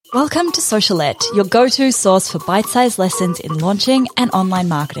Welcome to Socialette, your go-to source for bite-sized lessons in launching and online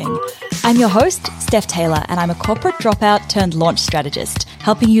marketing. I'm your host, Steph Taylor, and I'm a corporate dropout turned launch strategist,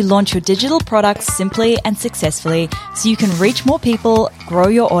 helping you launch your digital products simply and successfully so you can reach more people, grow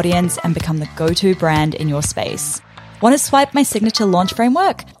your audience, and become the go-to brand in your space. Want to swipe my signature launch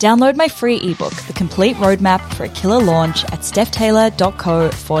framework? Download my free ebook, The Complete Roadmap for a Killer Launch at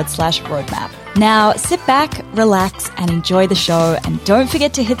stephtaylor.co/roadmap. Now, sit back, relax, and enjoy the show. And don't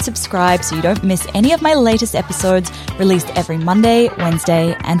forget to hit subscribe so you don't miss any of my latest episodes released every Monday,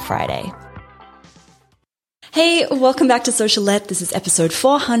 Wednesday, and Friday. Hey, welcome back to Socialette. This is episode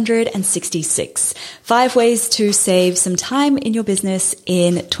 466. 5 ways to save some time in your business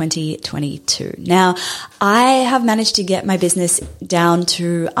in 2022. Now, I have managed to get my business down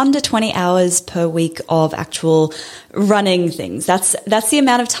to under 20 hours per week of actual running things. That's the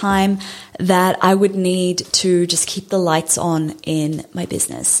amount of time that I would need to just keep the lights on in my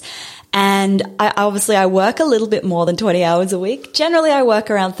business. And I work a little bit more than 20 hours a week. Generally, I work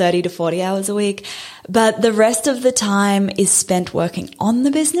around 30 to 40 hours a week, but the rest of the time is spent working on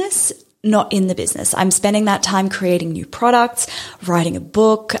the business, not in the business. I'm spending that time creating new products, writing a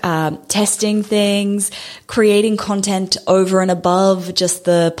book, testing things, creating content over and above just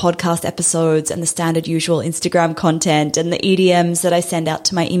the podcast episodes and the standard usual Instagram content and the EDMs that I send out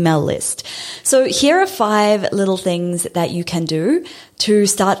to my email list. So here are 5 little things that you can do to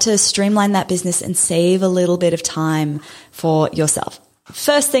start to streamline that business and save a little bit of time for yourself.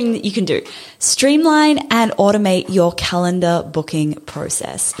 First thing that you can do, streamline and automate your calendar booking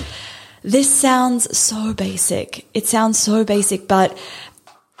process. This sounds so basic. It sounds so basic, but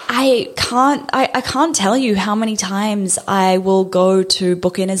I can't tell you how many times I will go to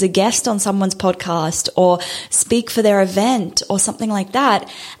book in as a guest on someone's podcast or speak for their event or something like that.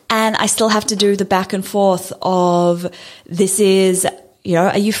 And I still have to do the back and forth of this is,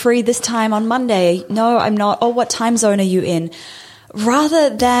 are you free this time on Monday? No, I'm not. Oh, what time zone are you in? Rather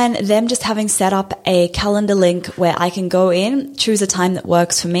than them just having set up a calendar link where I can go in, choose a time that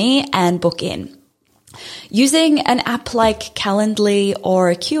works for me and book in. Using an app like Calendly or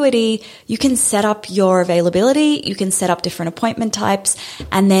Acuity, you can set up your availability, you can set up different appointment types,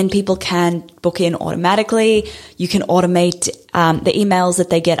 and then people can book in automatically. You can automate the emails that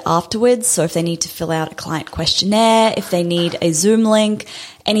they get afterwards. So if they need to fill out a client questionnaire, if they need a Zoom link,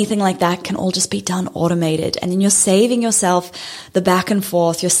 anything like that can all just be done automated. And then you're saving yourself the back and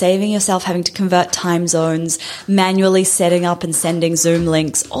forth. You're saving yourself having to convert time zones, manually setting up and sending Zoom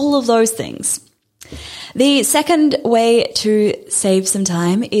links, all of those things. The second way to save some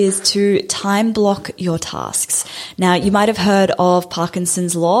time is to time block your tasks. Now, you might have heard of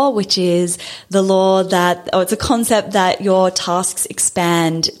Parkinson's law, which is the law it's a concept that your tasks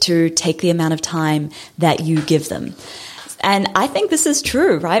expand to take the amount of time that you give them. And I think this is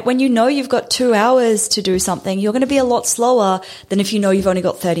true, right? When you know you've got 2 hours to do something, you're going to be a lot slower than if you know you've only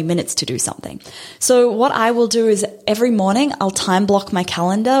got 30 minutes to do something. So what I will do is every morning I'll time block my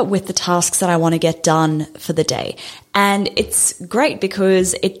calendar with the tasks that I want to get done for the day. And it's great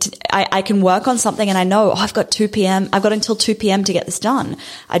because I can work on something and I know, I've got until 2 p.m. to get this done.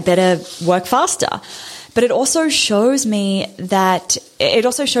 I'd better work faster. But it also shows me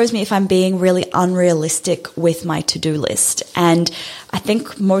if I'm being really unrealistic with my to-do list. And I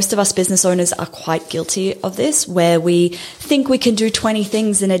think most of us business owners are quite guilty of this, where we think we can do 20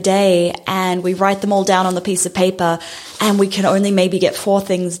 things in a day and we write them all down on the piece of paper and we can only maybe get 4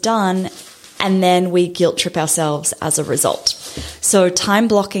 things done. And then we guilt trip ourselves as a result. So time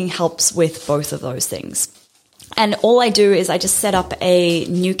blocking helps with both of those things. And all I do is I just set up a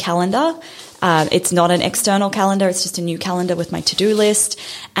new calendar. It's not an external calendar. It's just a new calendar with my to-do list.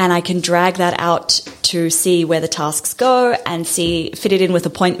 And I can drag that out to see where the tasks go and fit it in with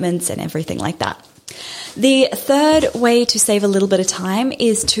appointments and everything like that. The third way to save a little bit of time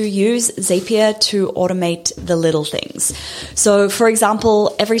is to use Zapier to automate the little things. So, for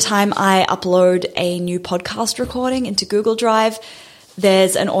example, every time I upload a new podcast recording into Google Drive,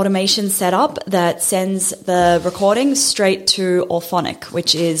 there's an automation set up that sends the recording straight to Auphonic,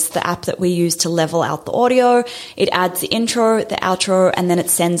 which is the app that we use to level out the audio. It adds the intro, the outro, and then it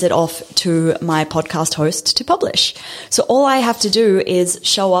sends it off to my podcast host to publish. So all I have to do is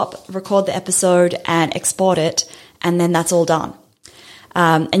show up, record the episode, and export it, and then that's all done.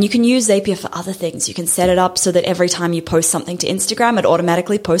 And you can use Zapier for other things. You can set it up so that every time you post something to Instagram, it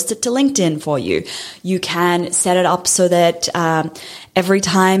automatically posts it to LinkedIn for you. You can set it up so that every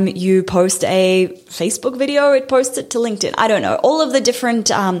time you post a Facebook video, it posts it to LinkedIn. I don't know. All of the different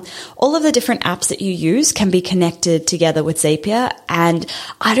apps that you use can be connected together with Zapier. And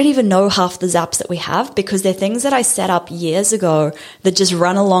I don't even know half the apps that we have because they're things that I set up years ago that just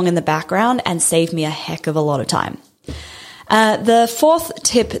run along in the background and save me a heck of a lot of time. The fourth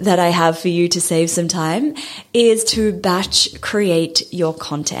tip that I have for you to save some time is to batch create your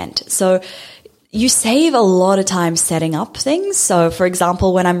content. So you save a lot of time setting up things. So for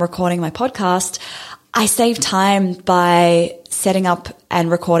example, when I'm recording my podcast, I save time by setting up and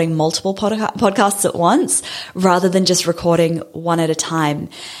recording multiple podcasts at once rather than just recording one at a time.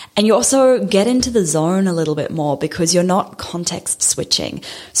 And you also get into the zone a little bit more because you're not context switching.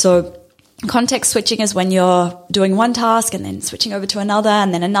 So context switching is when you're doing one task and then switching over to another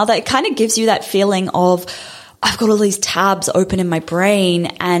and then another. It kind of gives you that feeling of, I've got all these tabs open in my brain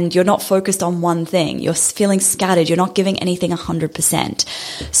and you're not focused on one thing. You're feeling scattered. You're not giving anything 100%.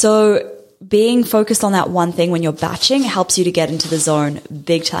 So being focused on that one thing when you're batching helps you to get into the zone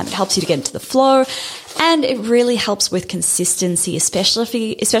big time. It helps you to get into the flow, and it really helps with consistency,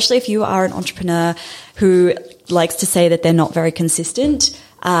 especially if you are an entrepreneur who likes to say that they're not very consistent.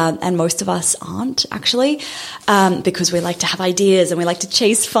 And most of us aren't actually, because we like to have ideas and we like to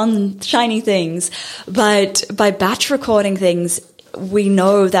chase fun, shiny things. But by batch recording things, we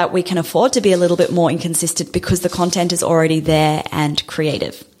know that we can afford to be a little bit more inconsistent because the content is already there and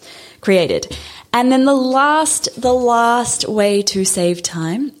created. And then the last way to save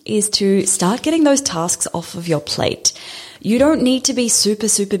time is to start getting those tasks off of your plate. You don't need to be super,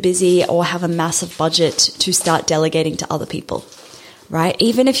 super busy or have a massive budget to start delegating to other people, right?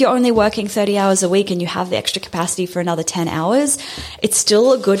 Even if you're only working 30 hours a week and you have the extra capacity for another 10 hours, it's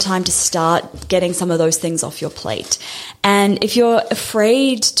still a good time to start getting some of those things off your plate. And if you're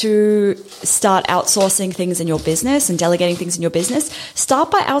afraid to start outsourcing things in your business and delegating things in your business, start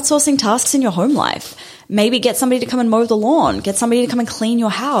by outsourcing tasks in your home life. Maybe get somebody to come and mow the lawn, get somebody to come and clean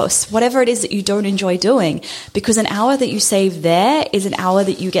your house, whatever it is that you don't enjoy doing, because an hour that you save there is an hour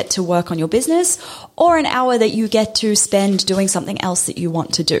that you get to work on your business or an hour that you get to spend doing something else that you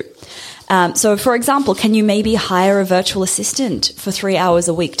want to do. So for example, can you maybe hire a virtual assistant for 3 hours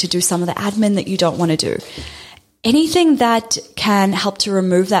a week to do some of the admin that you don't want to do? Anything that can help to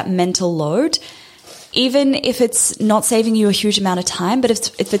remove that mental load, even if it's not saving you a huge amount of time, but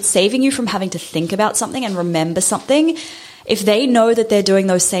if it's saving you from having to think about something and remember something, if they know that they're doing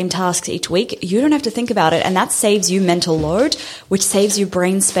those same tasks each week, you don't have to think about it. And that saves you mental load, which saves you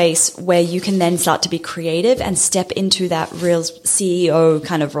brain space where you can then start to be creative and step into that real CEO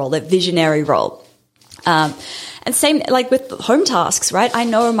kind of role, that visionary role. And same like with home tasks, right? I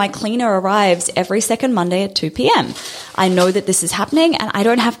know my cleaner arrives every second Monday at 2 p.m. I know that this is happening and I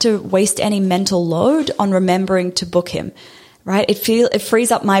don't have to waste any mental load on remembering to book him, right? It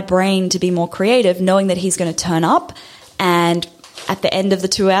frees up my brain to be more creative knowing that he's going to turn up, and at the end of the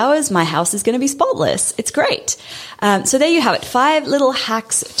 2 hours, my house is going to be spotless. It's great. So there you have it. 5 little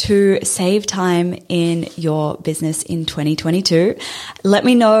hacks to save time in your business in 2022. Let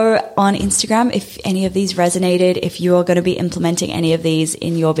me know on Instagram if any of these resonated, if you're going to be implementing any of these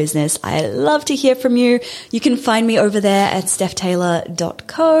in your business. I love to hear from you. You can find me over there at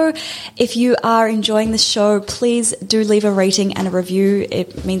stephtaylor.co. If you are enjoying the show, please do leave a rating and a review.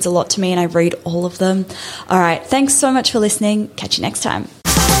 It means a lot to me and I read all of them. All right. Thanks so much for listening. Catch you next time.